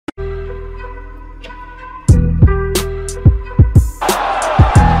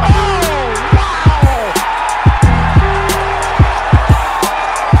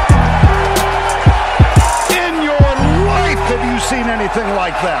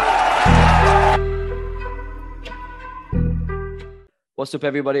What's up,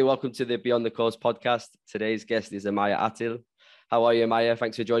 everybody? Welcome to the Beyond the Course podcast. Today's guest is Amaya Attil. How are you, Amaya?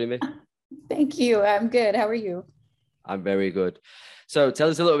 Thanks for joining me. Thank you. I'm good. How are you? I'm very good. So tell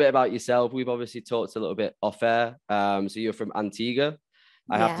us a little bit about yourself. We've obviously talked a little bit off air. So you're from Antigua.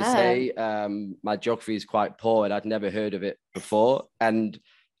 I have to say, my geography is quite poor and I'd never heard of it before. And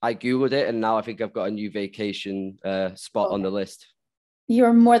I Googled it and now I think I've got a new vacation spot on the list.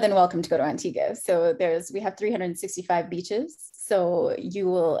 You're more than welcome to go to Antigua. So we have 365 beaches. So you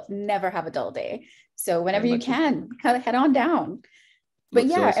will never have a dull day. So whenever you can, head on down. But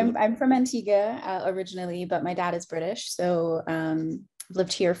yeah, awesome. I'm from Antigua originally, but my dad is British. So I've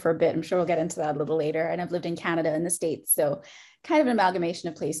lived here for a bit. I'm sure we'll get into that a little later. And I've lived in Canada and the States. So kind of an amalgamation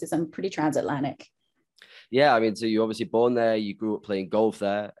of places. I'm pretty transatlantic. Yeah, I mean, so you're obviously born there, you grew up playing golf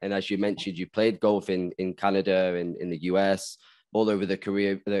there. And as you mentioned, you played golf in Canada and in the US, all over the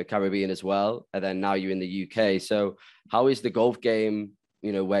Caribbean as well. And then now you're in the UK. So how is the golf game,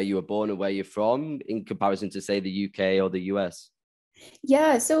 where you were born and where you're from in comparison to, say, the UK or the US?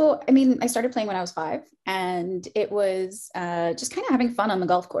 Yeah. So, I mean, I started playing when I was 5 and it was just kind of having fun on the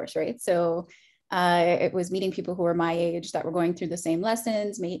golf course, right? So it was meeting people who were my age that were going through the same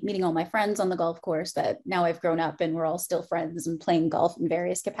lessons, meeting all my friends on the golf course that now I've grown up and we're all still friends and playing golf in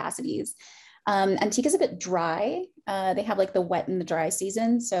various capacities. Antigua's a bit dry. They have like the wet and the dry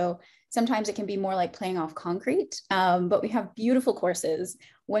season. So sometimes it can be more like playing off concrete, but we have beautiful courses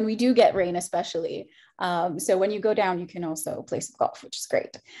when we do get rain, especially. So when you go down, you can also play some golf, which is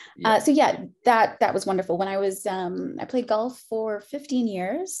great. Yeah. So yeah, that was wonderful. When I was, I played golf for 15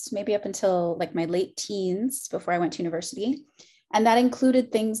 years, maybe up until like my late teens before I went to university. And that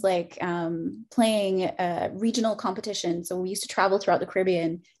included things like playing regional competition. So we used to travel throughout the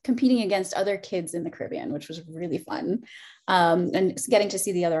Caribbean, competing against other kids in the Caribbean, which was really fun. And getting to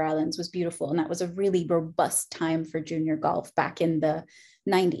see the other islands was beautiful. And that was a really robust time for junior golf back in the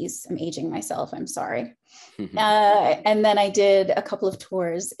 90s. I'm aging myself, I'm sorry. And then I did a couple of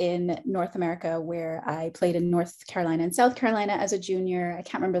tours in North America where I played in North Carolina and South Carolina as a junior. I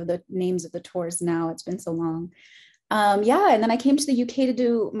can't remember the names of the tours now. It's been so long. And then I came to the UK to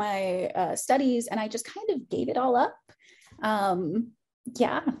do my studies and I just kind of gave it all up.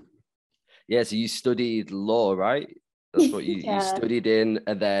 Yeah, so you studied law, right? That's what you studied in,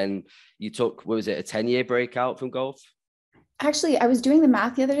 and then you took, what was it, a 10-year break out from golf? Actually, I was doing the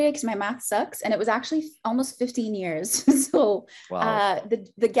math the other day because my math sucks, and it was actually almost 15 years. So wow.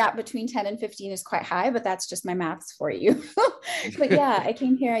 The gap between 10 and 15 is quite high, but that's just my maths for you. But yeah, I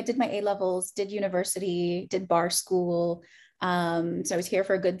came here, I did my A-levels, did university, did bar school. So I was here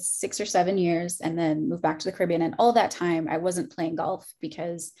for a good 6 or 7 years and then moved back to the Caribbean. And all that time I wasn't playing golf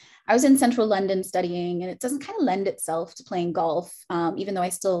because I was in central London studying, and it doesn't kind of lend itself to playing golf. Even though I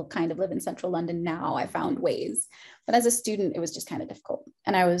still kind of live in central London now, I found ways. But as a student, it was just kind of difficult.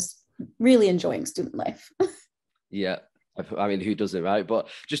 And I was really enjoying student life. Yeah. I mean, who doesn't, right? But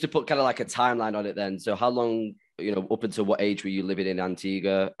just to put kind of like a timeline on it then. So how long, up until what age were you living in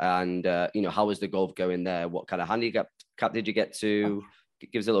Antigua? And, how was the golf going there? What kind of handicap did you get to?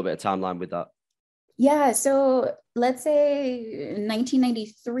 Give us a little bit of timeline with that. Yeah. So let's say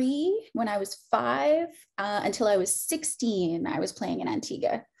 1993, when I was 5, until I was 16, I was playing in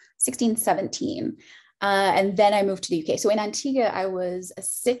Antigua, 16, 17. And then I moved to the UK. So in Antigua, I was a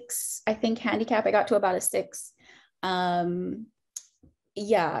 6, I think, handicap. I got to about a 6. I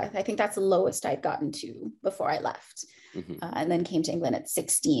think that's the lowest I'd gotten to before I left. And then came to England at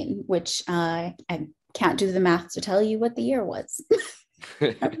 16, which I can't do the math to tell you what the year was.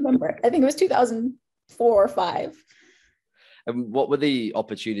 I don't remember. I think it was 2004 or 5. And what were the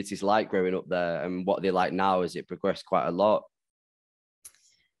opportunities like growing up there, and what are they like now? Has it progressed quite a lot?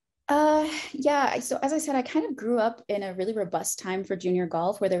 So as I said, I kind of grew up in a really robust time for junior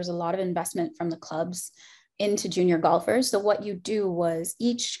golf where there was a lot of investment from the clubs into junior golfers. So what you do was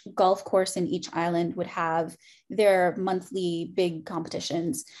each golf course in each island would have their monthly big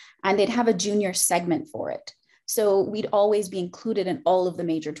competitions, and they'd have a junior segment for it. So we'd always be included in all of the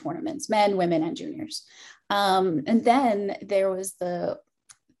major tournaments, men, women, and juniors. And then there was the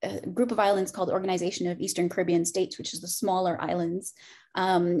group of islands called Organization of Eastern Caribbean States, which is the smaller islands.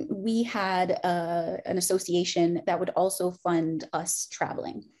 We had an association that would also fund us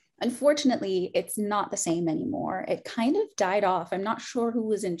traveling. Unfortunately, it's not the same anymore. It kind of died off. I'm not sure who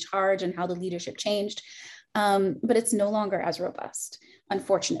was in charge and how the leadership changed, but it's no longer as robust,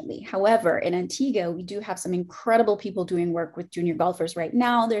 unfortunately. However, in Antigua, we do have some incredible people doing work with junior golfers right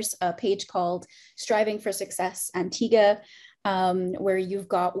now. There's a page called Striving for Success Antigua. where you've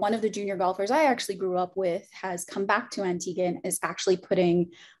got one of the junior golfers I actually grew up with has come back to Antigua and is actually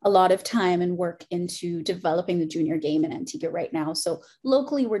putting a lot of time and work into developing the junior game in Antigua right now. So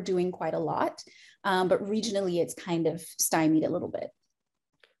locally, we're doing quite a lot, but regionally, it's kind of stymied a little bit.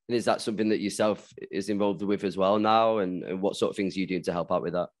 And is that something that yourself is involved with as well now? And what sort of things are you doing to help out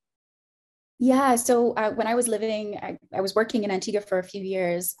with that? Yeah, so when I was living, I was working in Antigua for a few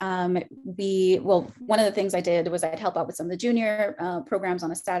years. One of the things I did was I'd help out with some of the junior programs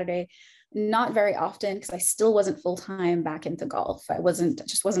on a Saturday, not very often because I still wasn't full time back into golf.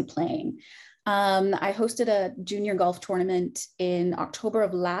 Just wasn't playing. I hosted a junior golf tournament in October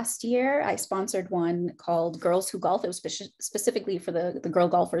of last year. I sponsored one called Girls Who Golf. It was specifically for the girl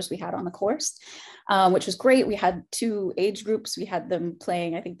golfers we had on the course, which was great. We had two age groups. We had them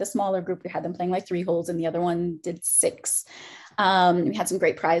playing, I think the smaller group, we had them playing like 3 holes and the other one did 6. We had some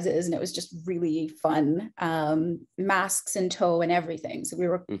great prizes and it was just really fun. Masks in tow and everything. So we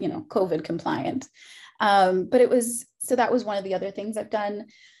were, COVID compliant. But that was one of the other things I've done.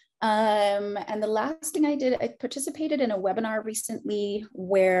 And the last thing I did, I participated in a webinar recently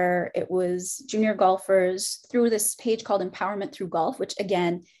where it was junior golfers through this page called Empowerment Through Golf, which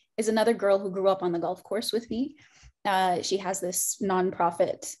again is another girl who grew up on the golf course with me. She has this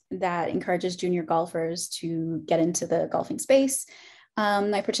nonprofit that encourages junior golfers to get into the golfing space.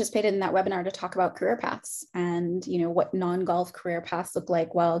 I participated in that webinar to talk about career paths and, what non-golf career paths look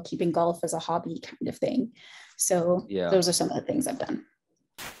like while keeping golf as a hobby kind of thing. So Those are some of the things I've done.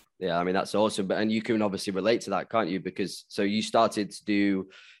 Yeah, I mean, that's awesome. And you can obviously relate to that, can't you? Because so you started to do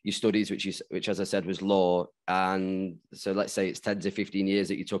your studies, which, as I said, was law. And so let's say it's 10 to 15 years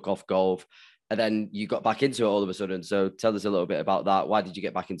that you took off golf and then you got back into it all of a sudden. So tell us a little bit about that. Why did you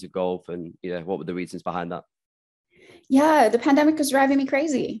get back into golf? And, what were the reasons behind that? Yeah, the pandemic was driving me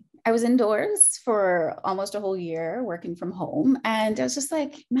crazy. I was indoors for almost a whole year working from home. And I was just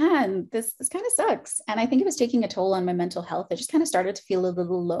like, man, this kind of sucks. And I think it was taking a toll on my mental health. I just kind of started to feel a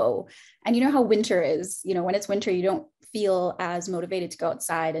little low. And you know how winter is, when it's winter, you don't feel as motivated to go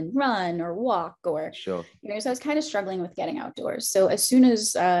outside and run or walk or, sure. So I was kind of struggling with getting outdoors. So as soon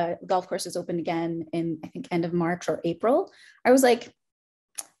as golf courses opened again in, I think, end of March or April, I was like,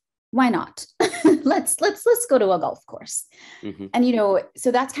 why not? let's go to a golf course. Mm-hmm. And,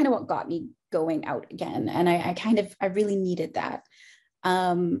 so that's kind of what got me going out again. And I really needed that.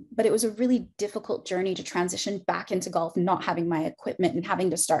 But it was a really difficult journey to transition back into golf, not having my equipment and having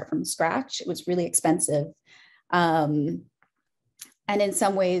to start from scratch. It was really expensive. And in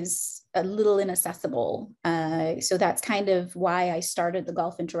some ways a little inaccessible. So that's kind of why I started the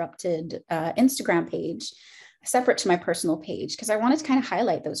Golf Interrupted Instagram page, separate to my personal page, because I wanted to kind of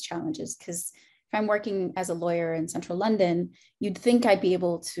highlight those challenges. Because if I'm working as a lawyer in central London, you'd think I'd be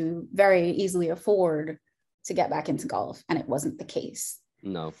able to very easily afford to get back into golf. And it wasn't the case.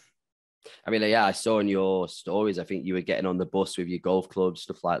 No. I mean, yeah, I saw in your stories, I think you were getting on the bus with your golf club,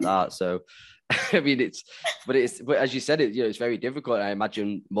 stuff like that. So, I mean, but as you said, it's very difficult. I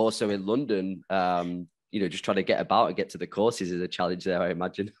imagine more so in London, just trying to get about and get to the courses is a challenge there, I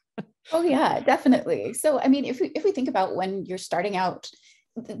imagine. Oh yeah, definitely. So, I mean, if we think about when you're starting out,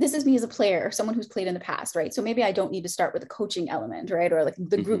 this is me as a player, someone who's played in the past, right? So maybe I don't need to start with a coaching element, right? Or like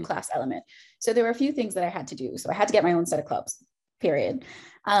the group class element. So there were a few things that I had to do. So I had to get my own set of clubs, period.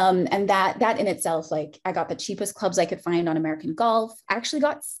 And that in itself, like I got the cheapest clubs I could find on American Golf. I actually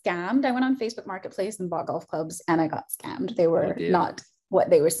got scammed. I went on Facebook Marketplace and bought golf clubs and I got scammed. They were not what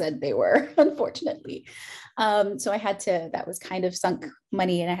they were said they were, unfortunately. So that was kind of sunk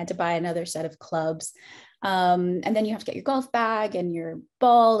money and I had to buy another set of clubs. And then you have to get your golf bag and your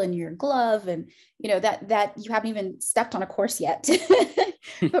ball and your glove. And, that you haven't even stepped on a course yet,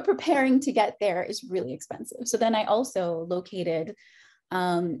 but preparing to get there is really expensive. So then I also located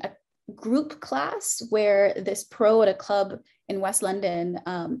a group class where this pro at a club in West London,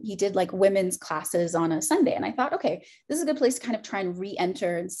 he did like women's classes on a Sunday. And I thought, okay, this is a good place to kind of try and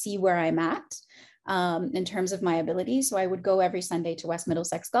re-enter and see where I'm at in terms of my ability. So I would go every Sunday to West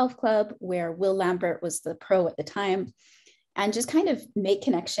Middlesex Golf Club, where Will Lambert was the pro at the time, and just kind of make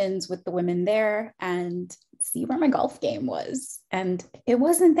connections with the women there and see where my golf game was. And it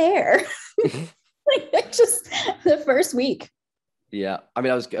wasn't there. Like just the first week. Yeah. I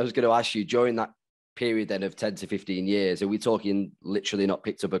mean, I was going to ask you, during that period then of 10 to 15 years, are we talking literally not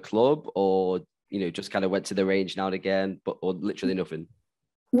picked up a club or, just kind of went to the range now and again, or literally nothing?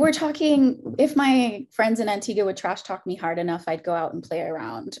 We're talking, if my friends in Antigua would trash talk me hard enough, I'd go out and play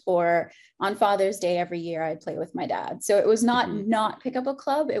around, or on Father's Day every year, I'd play with my dad. So it was not pick up a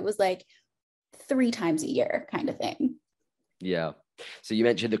club. It was like 3 times a year kind of thing. Yeah. So you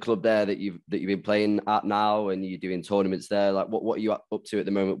mentioned the club there that you've been playing at now, and you're doing tournaments there. Like, what are you up to at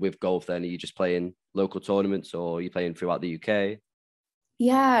the moment with golf? Then are you just playing local tournaments, or are you playing throughout the UK?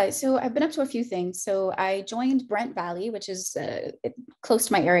 Yeah, so I've been up to a few things. So I joined Brent Valley, which is close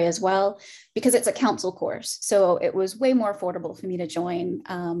to my area as well, because it's a council course. So it was way more affordable for me to join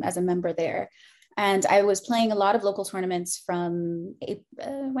as a member there. And I was playing a lot of local tournaments from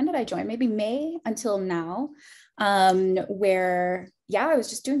when did I join? Maybe May until now, where, yeah, I was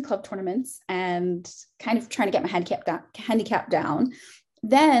just doing club tournaments and kind of trying to get my handicap down.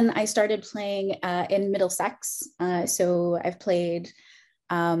 Then I started playing in Middlesex. So I've played,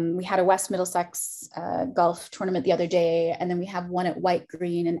 we had a West Middlesex golf tournament the other day, and then we have one at White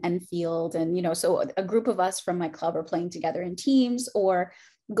Green and Enfield. And, you know, so a group of us from my club are playing together in teams or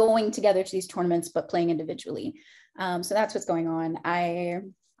going together to these tournaments, but playing individually. So that's what's going on. I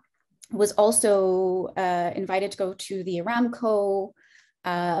was also invited to go to the Aramco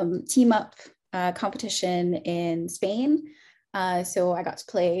team up competition in Spain. So I got to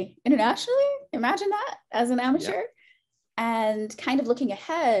play internationally. Imagine that, as an amateur. Yeah. And kind of looking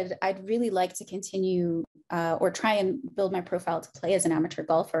ahead, I'd really like to continue or try and build my profile to play as an amateur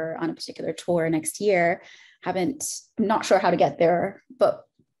golfer on a particular tour next year. I'm not sure how to get there, but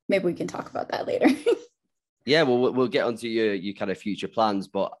maybe we can talk about that later. Yeah, well, we'll get onto your kind of future plans,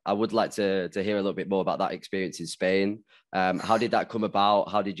 but I would like to hear a little bit more about that experience in Spain. How did that come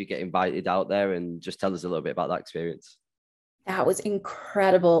about? How did you get invited out there? And just tell us a little bit about that experience. That was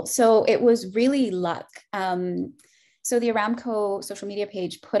incredible. So it was really luck. So the Aramco social media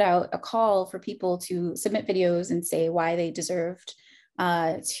page put out a call for people to submit videos and say why they deserved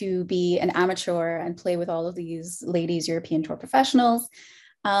to be an amateur and play with all of these ladies European Tour professionals.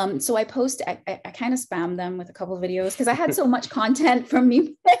 So I kind of spammed them with a couple of videos because I had so much content from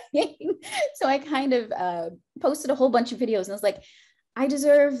me playing. So I kind of posted a whole bunch of videos, and I was like, I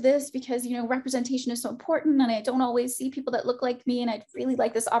deserve this because, you know, representation is so important, and I don't always see people that look like me. And I'd really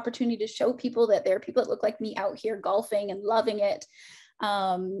like this opportunity to show people that there are people that look like me out here golfing and loving it.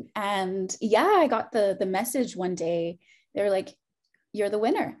 And yeah, I got the message one day. They were like, you're the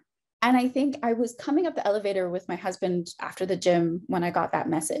winner. And I think I was coming up the elevator with my husband after the gym when I got that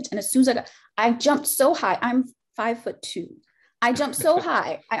message. And as soon as I jumped so high. I'm 5'2". I jumped so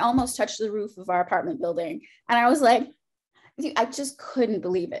high, I almost touched the roof of our apartment building. And I was like, I just couldn't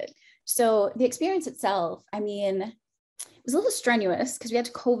believe it. So the experience itself, I mean, it was a little strenuous because we had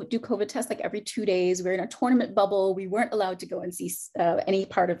to do COVID tests like every 2 days. We were in a tournament bubble. We weren't allowed to go and see any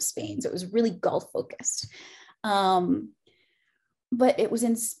part of Spain. So it was really golf focused. But it was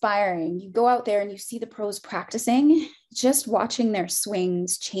inspiring. You go out there and you see the pros practicing. Just watching their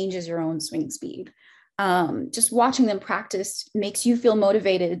swings changes your own swing speed. Just watching them practice makes you feel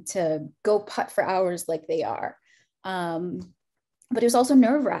motivated to go putt for hours like they are. But it was also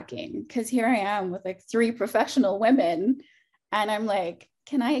nerve-wracking because here I am with like 3 professional women, and I'm like,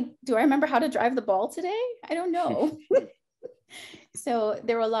 do I remember how to drive the ball today? I don't know. So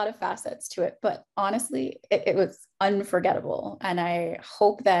there were a lot of facets to it, but honestly, it was unforgettable. And I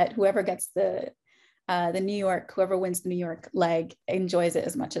hope that whoever wins the New York leg enjoys it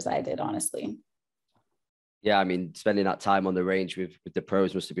as much as I did, honestly. Yeah, I mean, spending that time on the range with the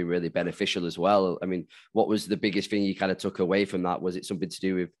pros must have been really beneficial as well. I mean, what was the biggest thing you kind of took away from that? Was it something to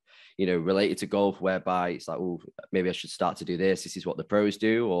do with, you know, related to golf, whereby it's like, oh, maybe I should start to do this. This is what the pros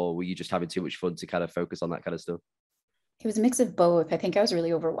do. Or were you just having too much fun to kind of focus on that kind of stuff? It was a mix of both. I think I was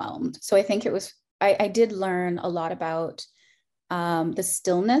really overwhelmed. So I think I did learn a lot about the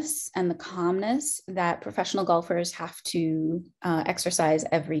stillness and the calmness that professional golfers have to exercise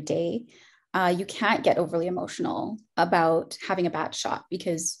every day. You can't get overly emotional about having a bad shot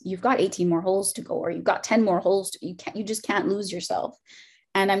because you've got 18 more holes to go, or you've got 10 more holes. You just can't lose yourself.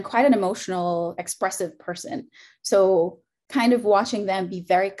 And I'm quite an emotional, expressive person. So kind of watching them be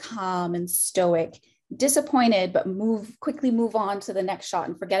very calm and stoic, disappointed, but quickly move on to the next shot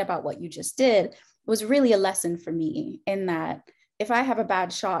and forget about what you just did was really a lesson for me, in that if I have a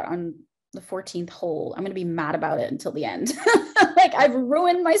bad shot on the 14th hole, I'm going to be mad about it until the end. Like, I've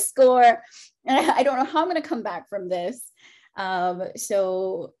ruined my score and I don't know how I'm going to come back from this.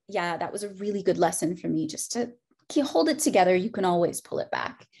 So yeah, that was a really good lesson for me, just to hold it together. You can always pull it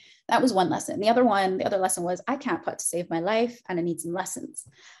back. That was one lesson. The other lesson was I can't putt to save my life, and I need some lessons.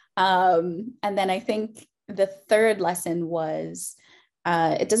 And then I think the third lesson was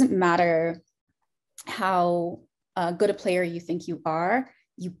it doesn't matter how good a player you think you are,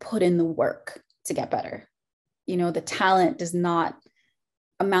 you put in the work to get better. You know, the talent does not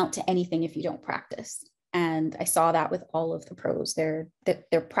amount to anything if you don't practice. And I saw that with all of the pros. Their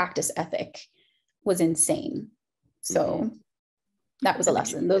practice ethic was insane. So That was a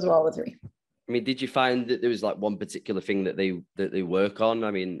lesson. Those were all the three. I mean, did you find that there was like one particular thing that they work on?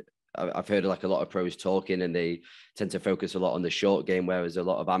 I mean, I've heard like a lot of pros talking, and they tend to focus a lot on the short game, whereas a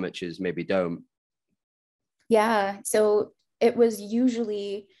lot of amateurs maybe don't. Yeah. So it was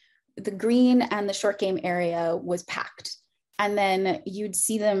usually the green and the short game area was packed. And then you'd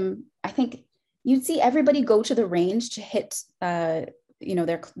see them, I think you'd see everybody go to the range to hit,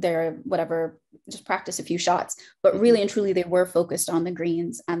 their whatever, just practice a few shots. But really and truly, they were focused on the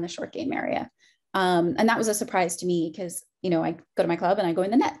greens and the short game area. And that was a surprise to me because, I go to my club and I go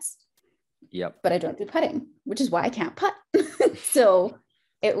in the nets. Yep. But I don't do putting, which is why I can't putt. So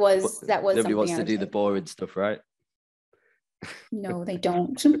that was nobody wants to do the boring stuff, right? No, they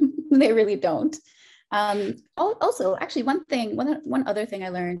don't. They really don't. Also, actually, one other thing I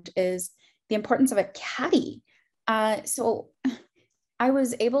learned is the importance of a caddy. So I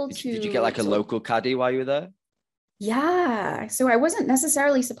was able to. Did you get like a local caddy while you were there? Yeah. So I wasn't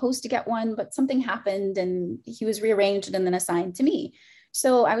necessarily supposed to get one, but something happened and he was rearranged and then assigned to me.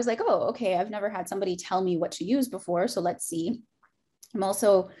 So I was like, oh, okay, I've never had somebody tell me what to use before. So let's see. I'm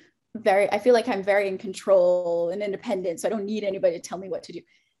also I feel like I'm very in control and independent. So I don't need anybody to tell me what to do.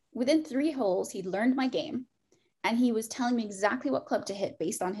 Within 3 holes, he learned my game and he was telling me exactly what club to hit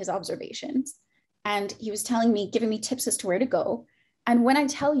based on his observations. And he was giving me tips as to where to go. And when I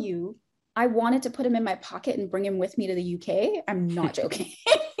tell you, I wanted to put him in my pocket and bring him with me to the UK. I'm not joking.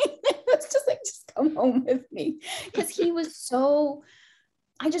 It's just like, just come home with me. Because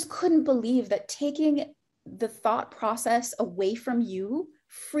I just couldn't believe that taking the thought process away from you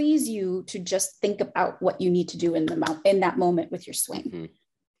frees you to just think about what you need to do in that moment with your swing. Mm-hmm.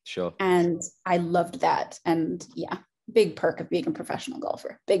 Sure. And I loved that. And yeah, big perk of being a professional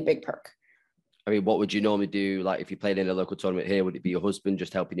golfer. Big perk. I mean, what would you normally do? Like if you played in a local tournament here, would it be your husband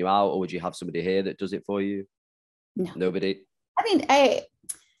just helping you out, or would you have somebody here that does it for you? No. Nobody? I mean,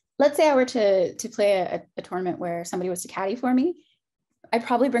 let's say I were to play a tournament where somebody was to caddy for me. I'd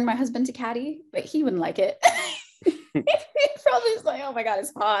probably bring my husband to caddy, but he wouldn't like it. He'd probably just like, oh my God,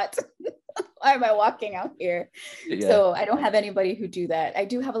 it's hot. Why am I walking out here? Yeah. So I don't have anybody who do that. I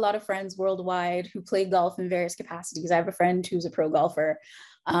do have a lot of friends worldwide who play golf in various capacities. I have a friend who's a pro golfer.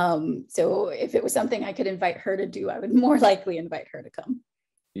 So if it was something I could invite her to do, I would more likely invite her to come.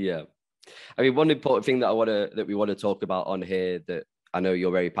 Yeah. I mean, one important thing that we want to talk about on here that I know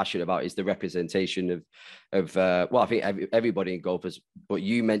you're very passionate about is the representation of I think everybody in golf, but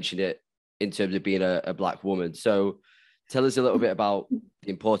you mentioned it in terms of being a Black woman. So tell us a little bit about the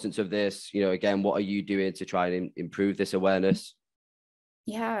importance of this. Again, what are you doing to try and improve this awareness?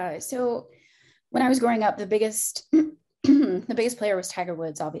 Yeah. So when I was growing up, the biggest player was Tiger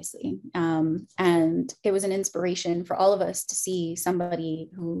Woods, obviously. And it was an inspiration for all of us to see somebody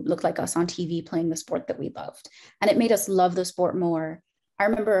who looked like us on TV playing the sport that we loved. And it made us love the sport more. I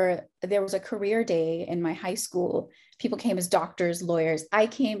remember there was a career day in my high school. People came as doctors, lawyers. I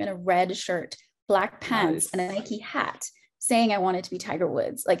came in a red shirt, black pants, and a Nike hat saying I wanted to be Tiger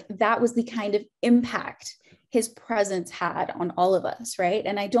Woods. Like that was the kind of impact his presence had on all of us, right?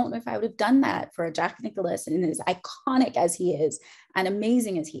 And I don't know if I would have done that for a Jack Nicklaus, and as iconic as he is and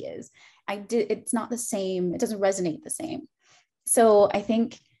amazing as he is. It's not the same. It doesn't resonate the same. So I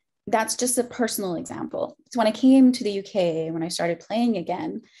think that's just a personal example. So when I came to the UK, when I started playing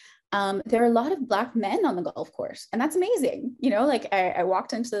again, there are a lot of Black men on the golf course, and that's amazing. Like I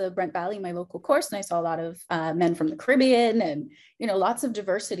walked into the Brent Valley, my local course, and I saw a lot of men from the Caribbean and, lots of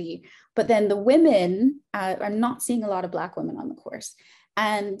diversity. But then the women, I'm not seeing a lot of Black women on the course.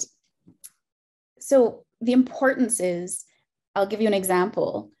 And so the importance is, I'll give you an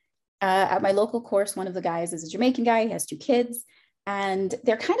example. At my local course, one of the guys is a Jamaican guy. He has 2 kids, and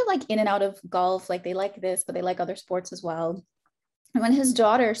they're kind of like in and out of golf. Like they like this, but they like other sports as well. And when his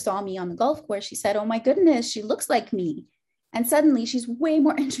daughter saw me on the golf course, she said, oh my goodness, she looks like me. And suddenly she's way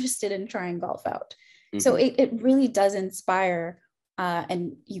more interested in trying golf out. Mm-hmm. So it really does inspire,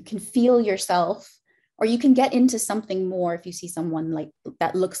 and you can feel yourself, or you can get into something more if you see someone like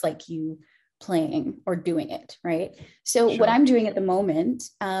that looks like you playing or doing it, right? So What I'm doing at the moment,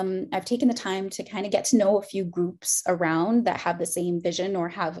 I've taken the time to kind of get to know a few groups around that have the same vision or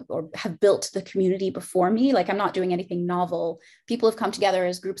have built the community before me. Like I'm not doing anything novel. People have come together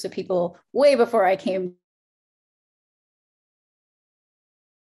as groups of people way before I came.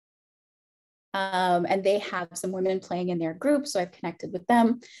 And they have some women playing in their group, so I've connected with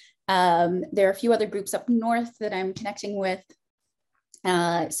them. There are a few other groups up north that I'm connecting with.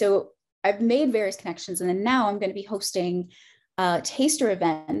 So I've made various connections, and then now I'm going to be hosting a taster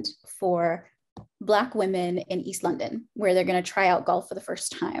event for Black women in East London, where they're going to try out golf for the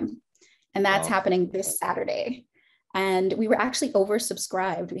first time. And that's happening this Saturday. And we were actually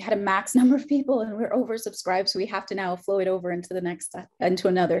oversubscribed. We had a max number of people and we we're oversubscribed. So we have to now flow it over into into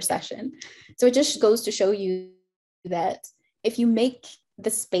another session. So it just goes to show you that if you make the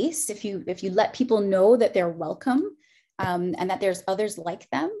space, if you let people know that they're welcome, and that there's others like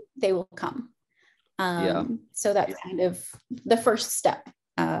them, they will come. So that's kind of the first step,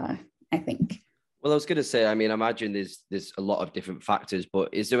 I think. Well, I was going to say, I mean, I imagine there's a lot of different factors,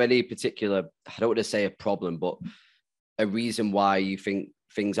 but is there any particular, I don't want to say a problem, but a reason why you think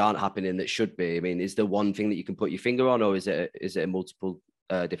things aren't happening that should be? I mean, is there one thing that you can put your finger on, or is it multiple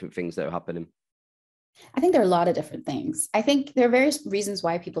different things that are happening? I think there are a lot of different things. I think there are various reasons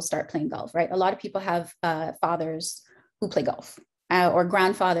why people start playing golf, right? A lot of people have fathers who play golf, or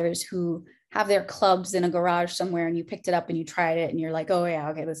grandfathers who have their clubs in a garage somewhere, and you picked it up and you tried it and you're like, oh yeah,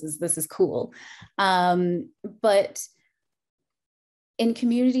 okay, this is cool. But in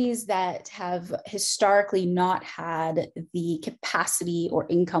communities that have historically not had the capacity or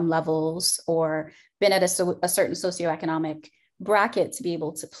income levels or been at a certain socioeconomic bracket to be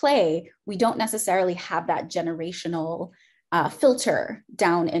able to play, we don't necessarily have that generational filter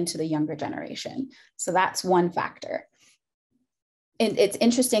down into the younger generation. So that's one factor. And it's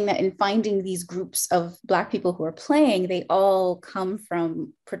interesting that in finding these groups of Black people who are playing, they all come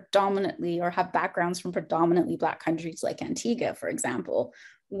from predominantly or have backgrounds from predominantly Black countries like Antigua, for example,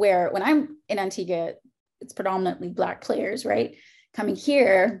 where when I'm in Antigua, it's predominantly Black players, right? Coming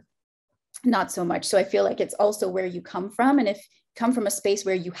here, not so much. So I feel like it's also where you come from. And if you come from a space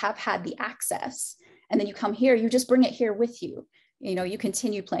where you have had the access and then you come here, you just bring it here with you. You know, you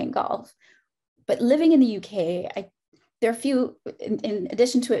continue playing golf. But living in the UK, there are a few, in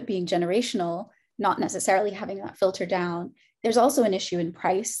addition to it being generational, not necessarily having that filter down, there's also an issue in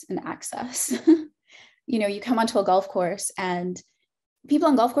price and access. You know, you come onto a golf course and people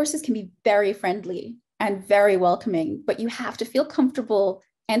on golf courses can be very friendly and very welcoming, but you have to feel comfortable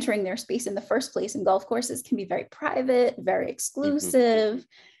entering their space in the first place. And golf courses can be very private, very exclusive,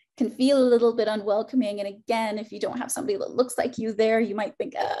 can feel a little bit unwelcoming. And again, if you don't have somebody that looks like you there, you might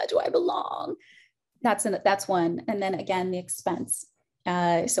think, do I belong? That's one. And then again, the expense. So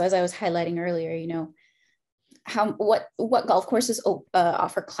as I was highlighting earlier, you know, what golf courses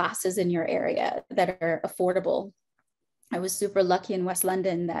offer classes in your area that are affordable. I was super lucky in West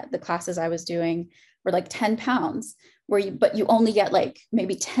London that the classes I was doing were like £10, but you only get like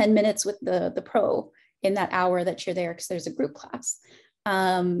maybe 10 minutes with the pro in that hour that you're there because there's a group class.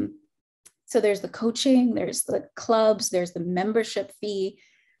 So there's the coaching, there's the clubs, there's the membership fee.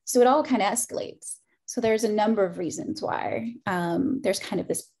 So it all kind of escalates. So there's a number of reasons why there's kind of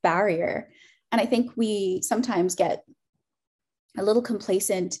this barrier. And I think we sometimes get a little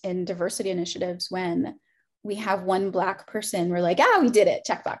complacent in diversity initiatives when we have one Black person, we're like, we did it,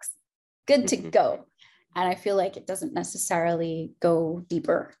 checkbox, good to go. And I feel like it doesn't necessarily go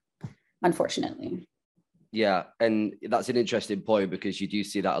deeper, unfortunately. Yeah, and that's an interesting point because you do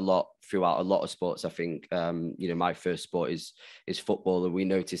see that a lot throughout a lot of sports. I think, you know, my first sport is football, and we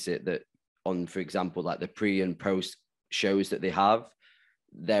notice it that on, for example, like the pre and post shows that they have,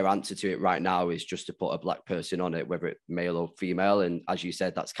 their answer to it right now is just to put a Black person on it, whether it's male or female. And as you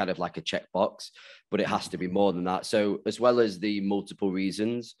said, that's kind of like a checkbox, but it has to be more than that. So as well as the multiple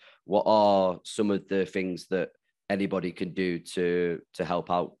reasons, what are some of the things that anybody can do to help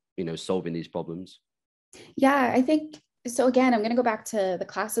out, you know, solving these problems? Yeah, I think so. Again, I'm going to go back to the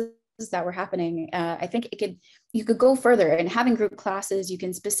classes that were happening. I think you could go further, and having group classes, you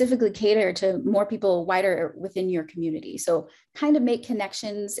can specifically cater to more people wider within your community. So kind of make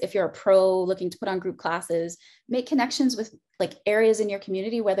connections. If you're a pro looking to put on group classes, make connections with like areas in your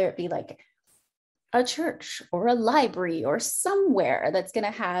community, whether it be like a church or a library or somewhere that's going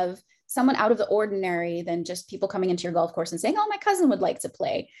to have someone out of the ordinary than just people coming into your golf course and saying, oh, my cousin would like to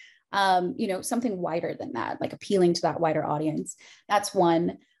play. You know, something wider than that, like appealing to that wider audience. That's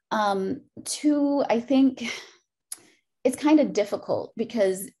one. Two, I think it's kind of difficult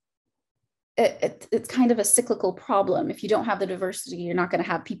because it's kind of a cyclical problem. If you don't have the diversity, you're not going to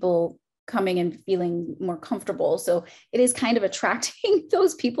have people coming and feeling more comfortable. So it is kind of attracting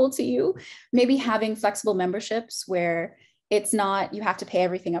those people to you. Maybe having flexible memberships where it's not, you have to pay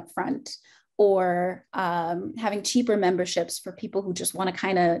everything up front, or having cheaper memberships for people who just want to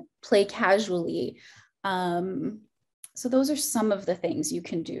kind of play casually. So those are some of the things you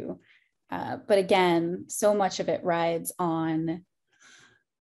can do. But again, so much of it rides on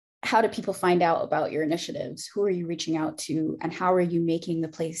how do people find out about your initiatives? Who are you reaching out to? And how are you making the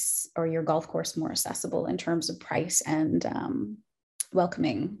place or your golf course more accessible in terms of price and how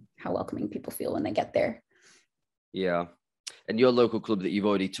welcoming people feel when they get there? Yeah. And your local club that you've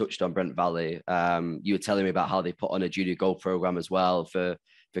already touched on, Brent Valley, you were telling me about how they put on a junior golf program as well for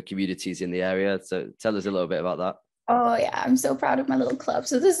communities in the area. So tell us a little bit about that. Oh yeah, I'm so proud of my little club.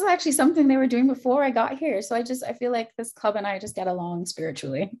 So this is actually something they were doing before I got here. So I feel like this club and I just get along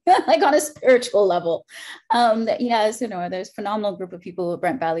spiritually, like on a spiritual level. Yeah, so no, there's a phenomenal group of people at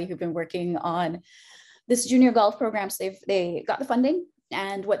Brent Valley who've been working on this junior golf program. So they got the funding.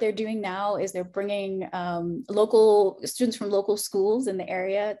 And what they're doing now is they're bringing local students from local schools in the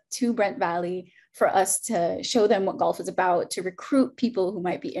area to Brent Valley for us to show them what golf is about, to recruit people who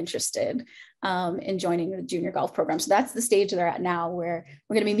might be interested in joining the junior golf program. So that's the stage they're at now, where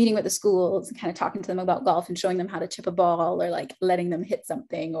we're going to be meeting with the schools and kind of talking to them about golf and showing them how to chip a ball, or like letting them hit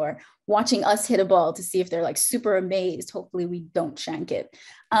something, or watching us hit a ball to see if they're like super amazed. Hopefully we don't shank it.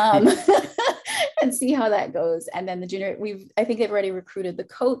 And see how that goes. And then the junior, I think they've already recruited the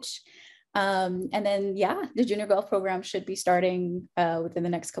coach. And then, yeah, the junior golf program should be starting within the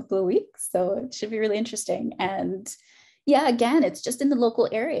next couple of weeks. So it should be really interesting. And yeah, again, it's just in the local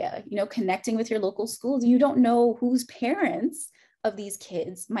area, connecting with your local schools. You don't know whose parents of these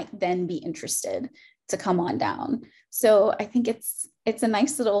kids might then be interested to come on down. So I think it's a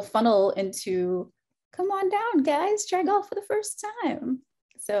nice little funnel into, come on down, guys, try golf for the first time.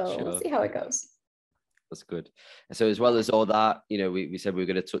 So We'll see how it goes. That's good. So as well as all that, we said we were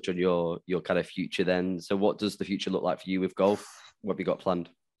going to touch on your kind of future then. So what does the future look like for you with golf? What have you got planned?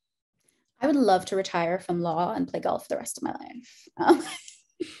 I would love to retire from law and play golf the rest of my life.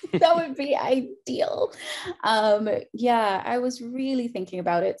 That would be ideal. Yeah, I was really thinking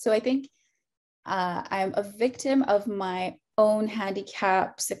about it. So I think I'm a victim of my own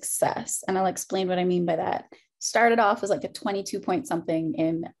handicap success. And I'll explain what I mean by that. Started off as like a 22 point something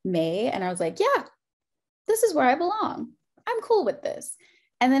in May. And I was like, yeah, this is where I belong. I'm cool with this.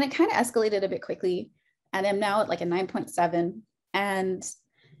 And then it kind of escalated a bit quickly. And I'm now at like a 9.7. And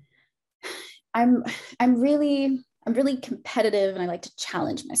I'm really competitive, and I like to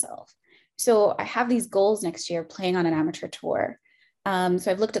challenge myself. So I have these goals next year, playing on an amateur tour. So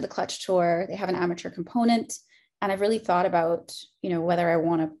I've looked at the Clutch Tour. They have an amateur component. And I've really thought about, whether I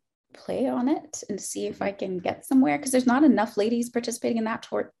want to play on it and see if I can get somewhere, because there's not enough ladies participating in that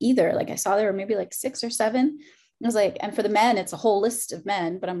tour either. Like I saw there were maybe like 6 or 7. I was like, and for the men, it's a whole list of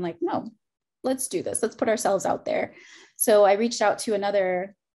men, but I'm like, no, let's do this. Let's put ourselves out there. So I actually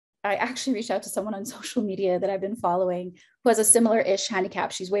reached out to someone on social media that I've been following who has a similar-ish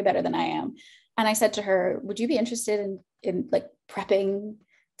handicap. She's way better than I am. And I said to her, would you be interested in like prepping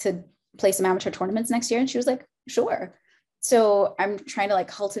to play some amateur tournaments next year? And she was like, sure. So I'm trying to like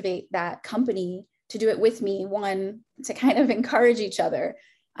cultivate that company to do it with me, one, to kind of encourage each other,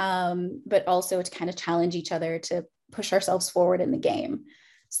 but also to kind of challenge each other to push ourselves forward in the game.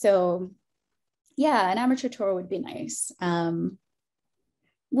 So yeah, an amateur tour would be nice.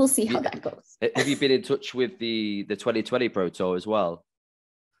 We'll see how that goes. Have you been in touch with the 2020 Pro Tour as well?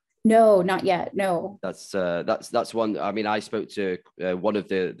 No, not yet. No. That's one. I mean, I spoke to one of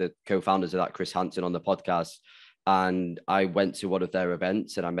the co-founders of that, Chris Hanson, on the podcast. And I went to one of their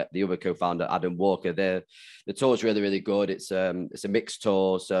events and I met the other co-founder, Adam Walker. The tour is really, really good. It's a mixed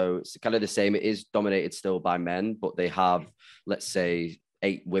tour. So it's kind of the same. It is dominated still by men, but they have, let's say,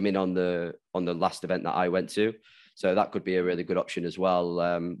 8 women on the last event that I went to. So that could be a really good option as well.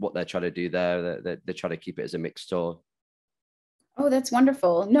 What they're trying to do there, they're trying to keep it as a mixed tour. Oh, that's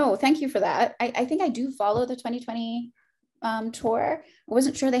wonderful. No, thank you for that. I think I do follow the 2020 tour. I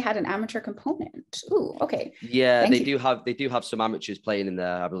wasn't sure they had an amateur component. Ooh, okay. Yeah, they do have some amateurs playing in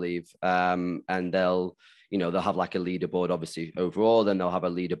there, I believe. And they'll have like a leaderboard, obviously overall, then they'll have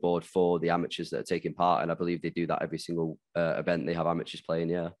a leaderboard for the amateurs that are taking part. And I believe they do that every single event they have amateurs playing.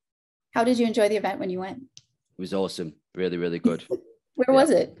 Yeah. How did you enjoy the event when you went? It was awesome. Really, really good. Where was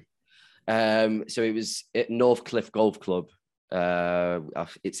it? So it was at Northcliffe Golf Club.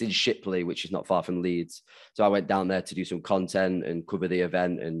 It's in Shipley, which is not far from Leeds. So I went down there to do some content and cover the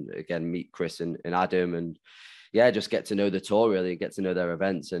event, and again meet Chris and Adam, and yeah, just get to know the tour really, get to know their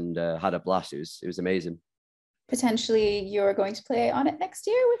events, and had a blast. It was amazing. Potentially you're going to play on it next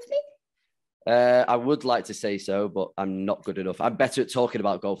year with me? I would like to say so, but I'm not good enough. I'm better at talking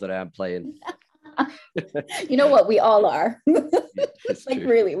about golf than I am playing. You know what? We all are. Like true.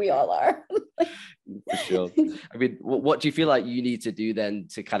 Really, we all are. For sure. I mean, what do you feel like you need to do then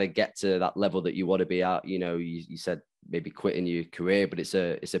to kind of get to that level that you want to be at? You said maybe quitting your career, but it's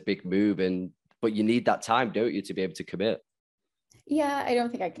a big move, but you need that time, don't you, to be able to commit? Yeah, I don't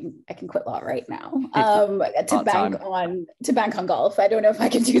think I can quit law right now. Part-time. To bank on golf. I don't know if I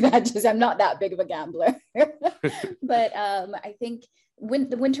can do that. Just I'm not that big of a gambler. But I think when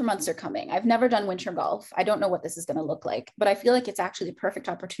the winter months are coming, I've never done winter golf. I don't know what this is going to look like, but I feel like it's actually the perfect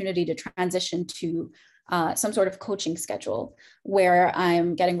opportunity to transition to some sort of coaching schedule where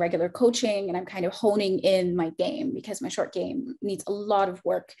I'm getting regular coaching and I'm kind of honing in my game because my short game needs a lot of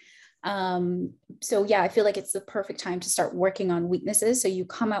work. So yeah, I feel like it's the perfect time to start working on weaknesses. So you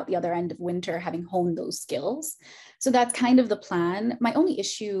come out the other end of winter having honed those skills. So that's kind of the plan. My only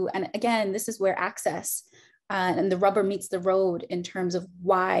issue, and again, this is where access and the rubber meets the road in terms of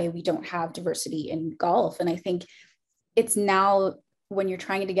why we don't have diversity in golf. And I think it's now when you're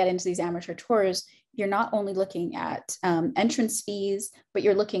trying to get into these amateur tours, you're not only looking at entrance fees, but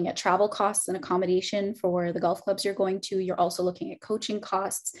you're looking at travel costs and accommodation for the golf clubs you're going to. You're also looking at coaching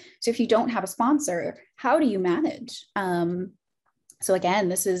costs. So if you don't have a sponsor, how do you manage? So again,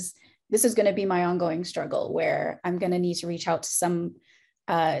 this is going to be my ongoing struggle where I'm going to need to reach out to some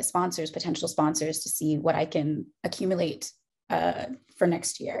sponsors, potential sponsors, to see what I can accumulate for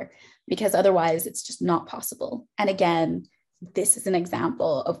next year, because otherwise it's just not possible. And again, this is an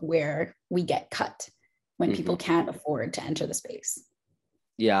example of where we get cut when people can't afford to enter the space.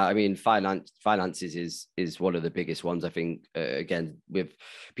 Yeah, I mean, finances is one of the biggest ones. I think again, with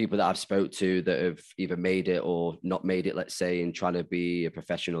people that I've spoke to that have either made it or not made it, let's say, in trying to be a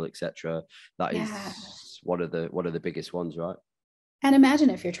professional, etc. That is one of the biggest ones, right? And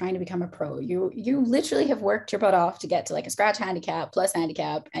imagine if you're trying to become a pro, you literally have worked your butt off to get to like a scratch handicap plus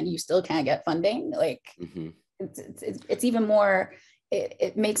handicap, and you still can't get funding. Like it's even more.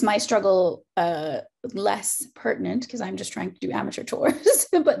 It makes my struggle less pertinent because I'm just trying to do amateur tours,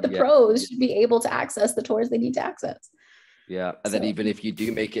 but the pros should be able to access the tours they need to access. Yeah, and then even if you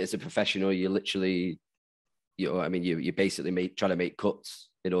do make it as a professional, you literally, you basically trying to make cuts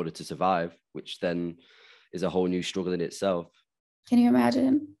in order to survive, which then is a whole new struggle in itself. Can you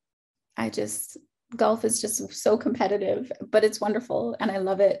imagine? Golf is just so competitive, but it's wonderful and I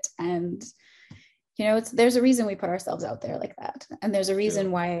love it. And, there's a reason we put ourselves out there like that. And there's a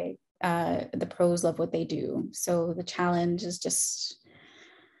reason why the pros love what they do. So the challenge is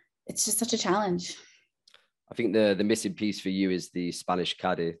it's just such a challenge. I think the missing piece for you is the Spanish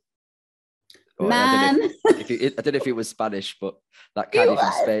caddy. Man. I don't know if it was Spanish, but that caddy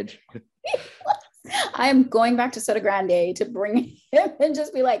from Spain. I'm going back to Sotogrande to bring him and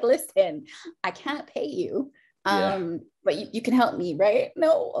just be like, listen, I can't pay you, but you can help me, right?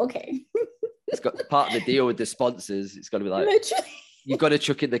 No, okay. It's got part of the deal with the sponsors. It's got to be like, literally, you've got to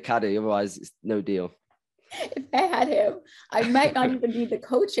chuck in the caddy, otherwise it's no deal. If I had him, I might not even need the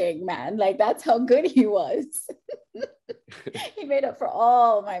coaching, man. Like, that's how good he was. He made up for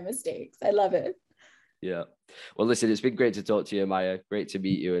all my mistakes. I love it. Yeah. Well, listen, it's been great to talk to you, Maya. Great to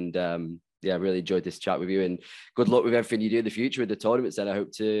meet you. And I really enjoyed this chat with you, and good luck with everything you do in the future with the tournaments. And I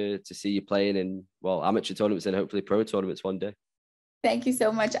hope to see you playing in, amateur tournaments and hopefully pro tournaments one day. Thank you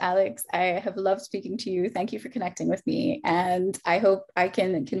so much, Alex. I have loved speaking to you. Thank you for connecting with me. And I hope I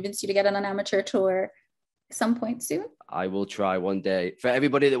can convince you to get on an amateur tour some point soon. I will try one day. For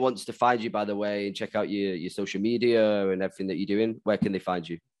everybody that wants to find you, by the way, and check out your social media and everything that you're doing, where can they find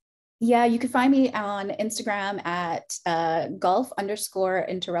you? Yeah, you can find me on Instagram at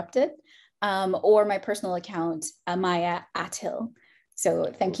golf_interrupted, or my personal account, Maya Athill.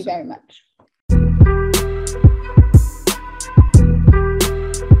 So thank you very much.